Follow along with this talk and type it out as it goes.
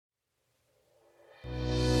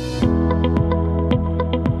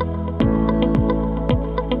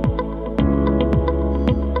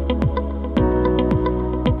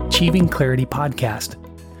Achieving Clarity podcast.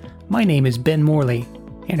 My name is Ben Morley,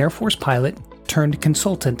 an Air Force pilot turned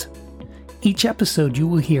consultant. Each episode you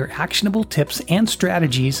will hear actionable tips and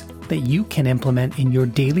strategies that you can implement in your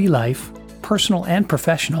daily life, personal and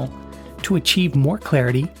professional, to achieve more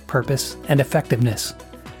clarity, purpose, and effectiveness.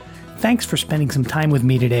 Thanks for spending some time with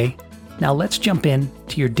me today. Now let's jump in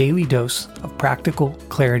to your daily dose of practical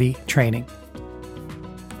clarity training.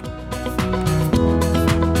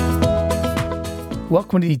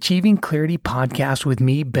 Welcome to the Achieving Clarity podcast with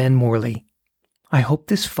me, Ben Morley. I hope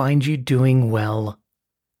this finds you doing well.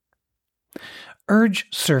 Urge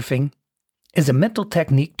surfing is a mental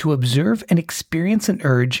technique to observe and experience an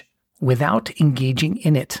urge without engaging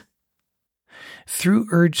in it. Through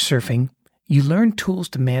urge surfing, you learn tools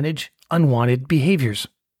to manage unwanted behaviors.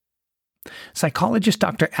 Psychologist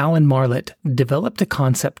Dr. Alan Marlett developed a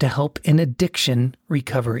concept to help in addiction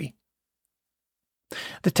recovery.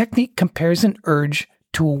 The technique compares an urge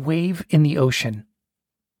to a wave in the ocean.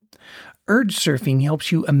 Urge surfing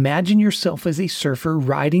helps you imagine yourself as a surfer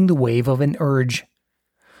riding the wave of an urge.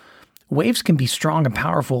 Waves can be strong and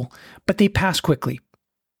powerful, but they pass quickly.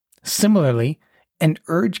 Similarly, an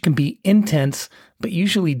urge can be intense, but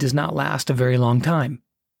usually does not last a very long time.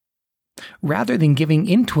 Rather than giving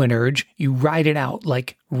into an urge, you ride it out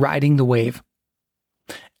like riding the wave.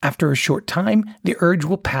 After a short time, the urge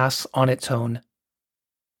will pass on its own.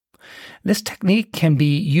 This technique can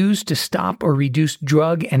be used to stop or reduce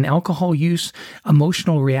drug and alcohol use,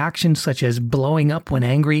 emotional reactions such as blowing up when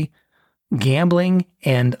angry, gambling,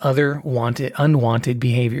 and other unwanted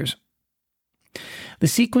behaviors. The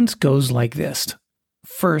sequence goes like this.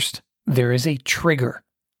 First, there is a trigger.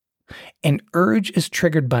 An urge is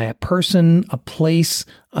triggered by a person, a place,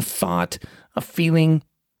 a thought, a feeling,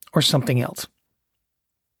 or something else.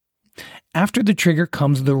 After the trigger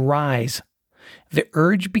comes the rise. The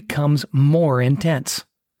urge becomes more intense.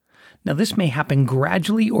 Now, this may happen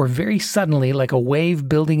gradually or very suddenly, like a wave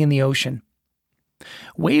building in the ocean.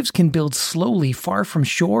 Waves can build slowly far from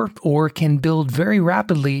shore or can build very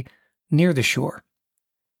rapidly near the shore.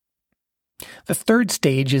 The third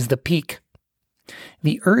stage is the peak.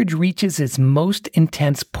 The urge reaches its most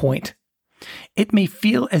intense point. It may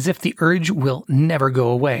feel as if the urge will never go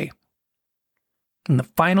away. And the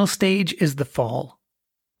final stage is the fall.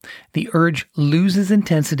 The urge loses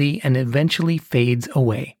intensity and eventually fades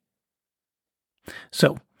away.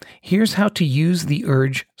 So, here's how to use the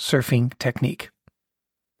urge surfing technique.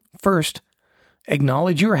 First,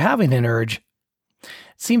 acknowledge you're having an urge. It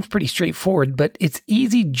seems pretty straightforward, but it's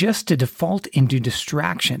easy just to default into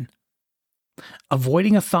distraction.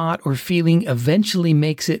 Avoiding a thought or feeling eventually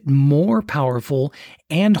makes it more powerful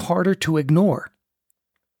and harder to ignore.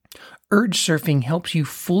 Urge surfing helps you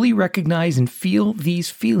fully recognize and feel these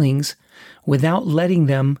feelings without letting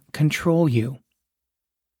them control you.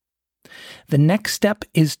 The next step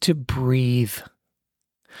is to breathe.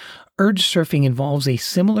 Urge surfing involves a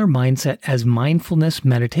similar mindset as mindfulness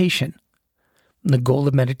meditation. The goal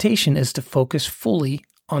of meditation is to focus fully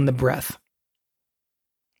on the breath.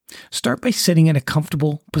 Start by sitting in a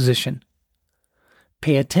comfortable position.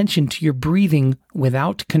 Pay attention to your breathing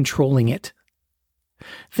without controlling it.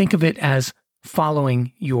 Think of it as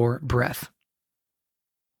following your breath.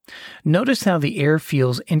 Notice how the air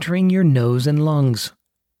feels entering your nose and lungs.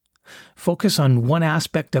 Focus on one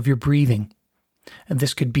aspect of your breathing.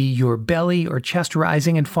 This could be your belly or chest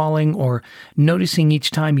rising and falling, or noticing each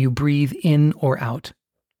time you breathe in or out.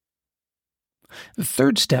 The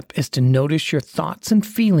third step is to notice your thoughts and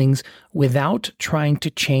feelings without trying to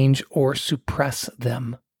change or suppress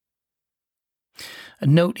them. A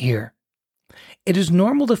note here. It is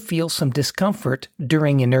normal to feel some discomfort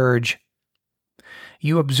during an urge.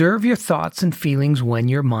 You observe your thoughts and feelings when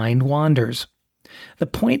your mind wanders. The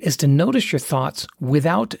point is to notice your thoughts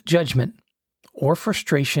without judgment or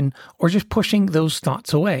frustration or just pushing those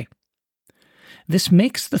thoughts away. This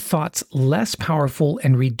makes the thoughts less powerful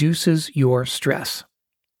and reduces your stress.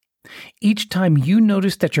 Each time you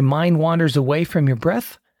notice that your mind wanders away from your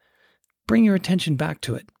breath, bring your attention back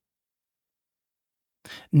to it.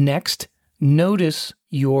 Next, notice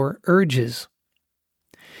your urges.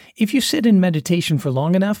 If you sit in meditation for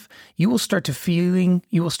long enough, you will start feeling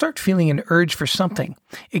an urge for something.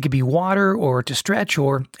 It could be water or to stretch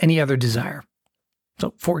or any other desire.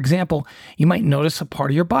 So, for example, you might notice a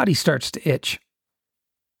part of your body starts to itch.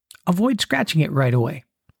 Avoid scratching it right away.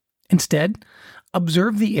 Instead,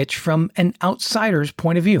 observe the itch from an outsider's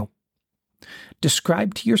point of view.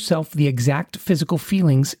 Describe to yourself the exact physical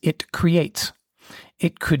feelings it creates.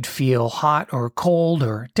 It could feel hot or cold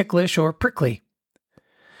or ticklish or prickly.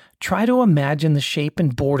 Try to imagine the shape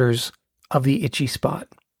and borders of the itchy spot.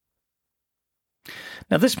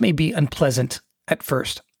 Now, this may be unpleasant at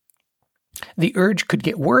first. The urge could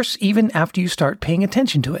get worse even after you start paying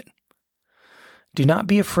attention to it. Do not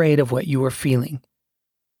be afraid of what you are feeling.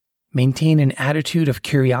 Maintain an attitude of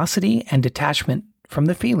curiosity and detachment from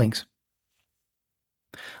the feelings.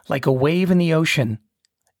 Like a wave in the ocean,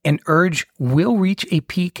 an urge will reach a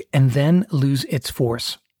peak and then lose its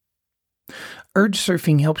force. Urge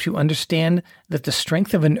surfing helps you understand that the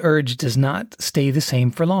strength of an urge does not stay the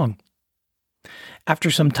same for long.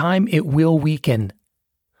 After some time, it will weaken.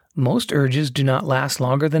 Most urges do not last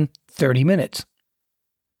longer than 30 minutes.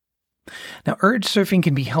 Now, urge surfing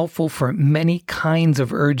can be helpful for many kinds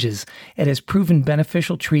of urges. It has proven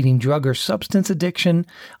beneficial treating drug or substance addiction,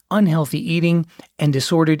 unhealthy eating, and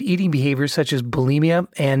disordered eating behaviors such as bulimia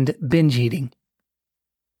and binge eating.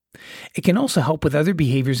 It can also help with other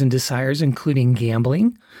behaviors and desires, including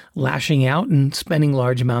gambling, lashing out, and spending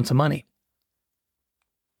large amounts of money.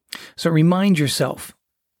 So remind yourself,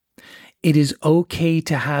 it is okay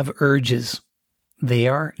to have urges. They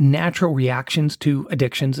are natural reactions to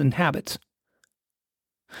addictions and habits.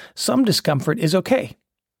 Some discomfort is okay.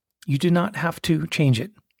 You do not have to change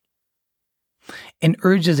it. An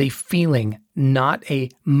urge is a feeling, not a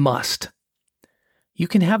must. You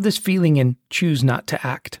can have this feeling and choose not to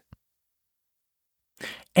act.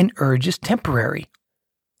 An urge is temporary.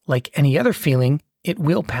 Like any other feeling, it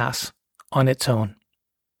will pass on its own.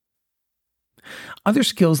 Other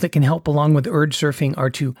skills that can help along with urge surfing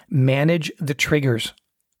are to manage the triggers.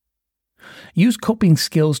 Use coping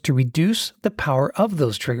skills to reduce the power of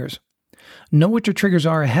those triggers. Know what your triggers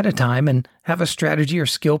are ahead of time and have a strategy or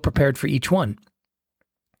skill prepared for each one.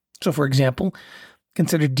 So, for example,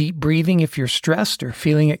 consider deep breathing if you're stressed or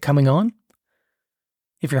feeling it coming on.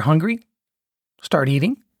 If you're hungry, start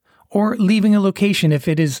eating, or leaving a location if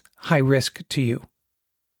it is high risk to you.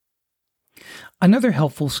 Another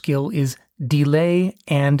helpful skill is delay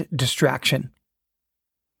and distraction.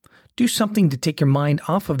 Do something to take your mind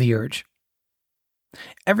off of the urge.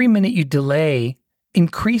 Every minute you delay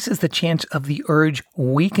increases the chance of the urge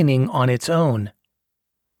weakening on its own.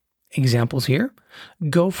 Examples here: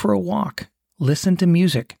 go for a walk, listen to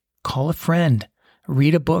music, call a friend,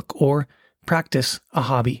 read a book, or practice a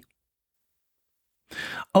hobby.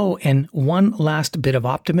 Oh, and one last bit of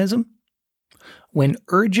optimism. When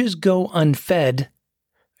urges go unfed,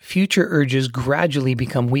 future urges gradually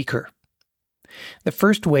become weaker. The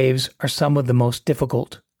first waves are some of the most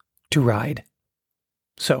difficult to ride.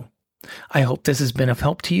 So, I hope this has been of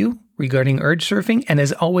help to you regarding urge surfing, and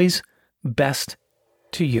as always, best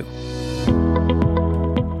to you.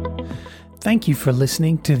 Thank you for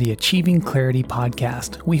listening to the Achieving Clarity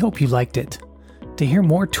podcast. We hope you liked it. To hear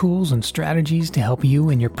more tools and strategies to help you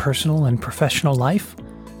in your personal and professional life,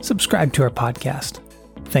 subscribe to our podcast.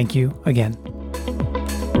 Thank you again.